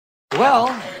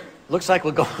Well, looks like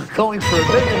we're going for $1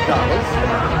 million.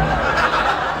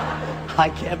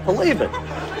 I can't believe it.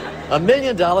 $1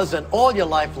 million and all your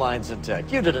lifelines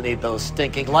intact. You didn't need those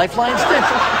stinking lifelines, did you?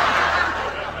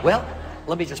 Well,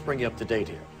 let me just bring you up to date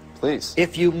here. Please.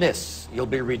 If you miss, you'll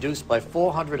be reduced by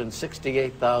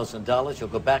 $468,000. You'll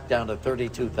go back down to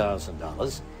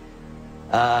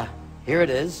 $32,000. Here it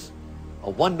is,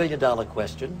 a $1 million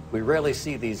question. We rarely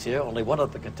see these here. Only one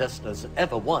of the contestants has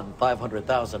ever won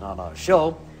 $500,000 on our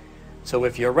show. So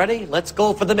if you're ready, let's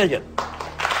go for the million.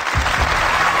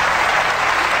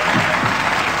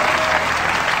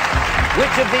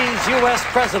 Which of these U.S.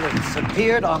 presidents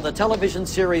appeared on the television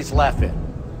series Laugh-In?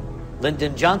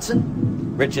 Lyndon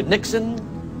Johnson, Richard Nixon,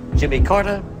 Jimmy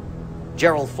Carter,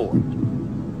 Gerald Ford.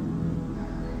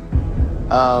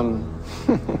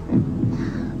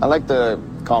 I'd like to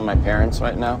call my parents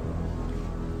right now.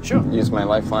 Sure. Use my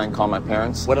lifeline, call my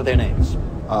parents. What are their names?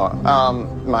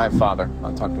 My father.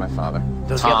 I'll talk to my father.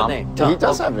 Does he have a name? Tom. He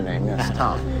does have a name, yes,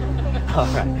 Tom. All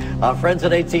right. Our friends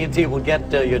at AT&T will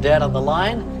get your dad on the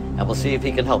line, and we'll see if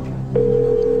he can help you.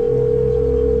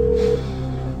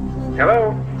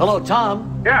 Hello? Hello,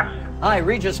 Tom. Yes. Hi,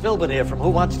 Regis Philbin here from Who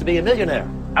Wants to Be a Millionaire.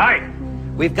 Hi.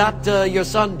 We've got your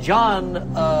son, John,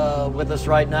 with us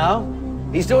right now.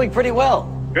 He's doing pretty well.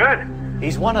 Good.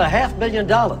 He's won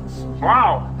 $500,000.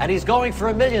 Wow. And he's going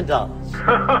for $1 million.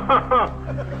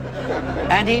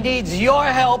 And he needs your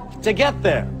help to get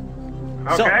there.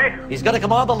 Okay. So he's going to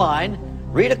come on the line,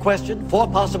 read a question, 4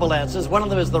 possible answers. One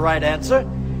of them is the right answer.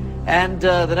 And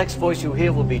the next voice you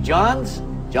hear will be John's.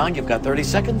 John, you've got 30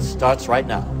 seconds. Starts right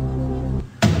now.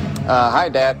 Hi,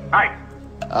 Dad. Hi.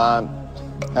 I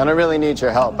don't really need your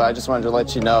help. I just wanted to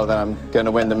let you know that I'm going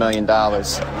to win the $1 million.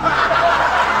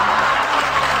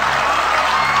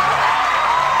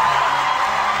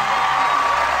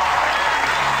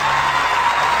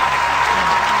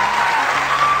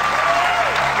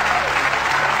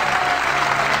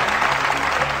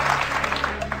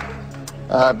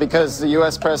 Because the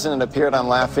U.S. president appeared on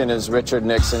Laugh-In as Richard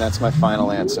Nixon. That's my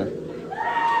final answer.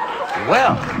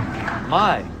 Well,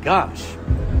 my gosh.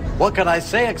 What can I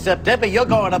say except, Debbie, you're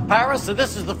going to Paris, and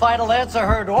this is the final answer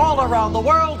heard all around the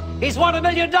world. He's won $1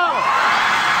 million. Debbie,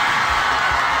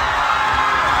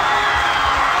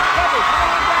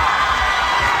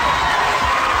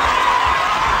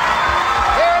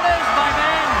 here it is, my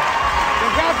man.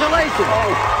 Congratulations.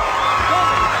 Oh.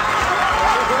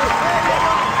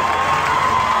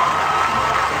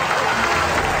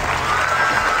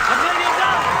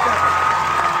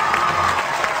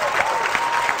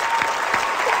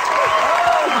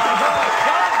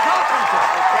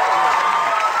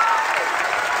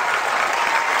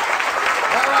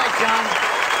 John,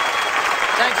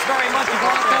 thanks very much for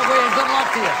going out that way, and good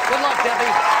luck to you. Good luck, Debbie.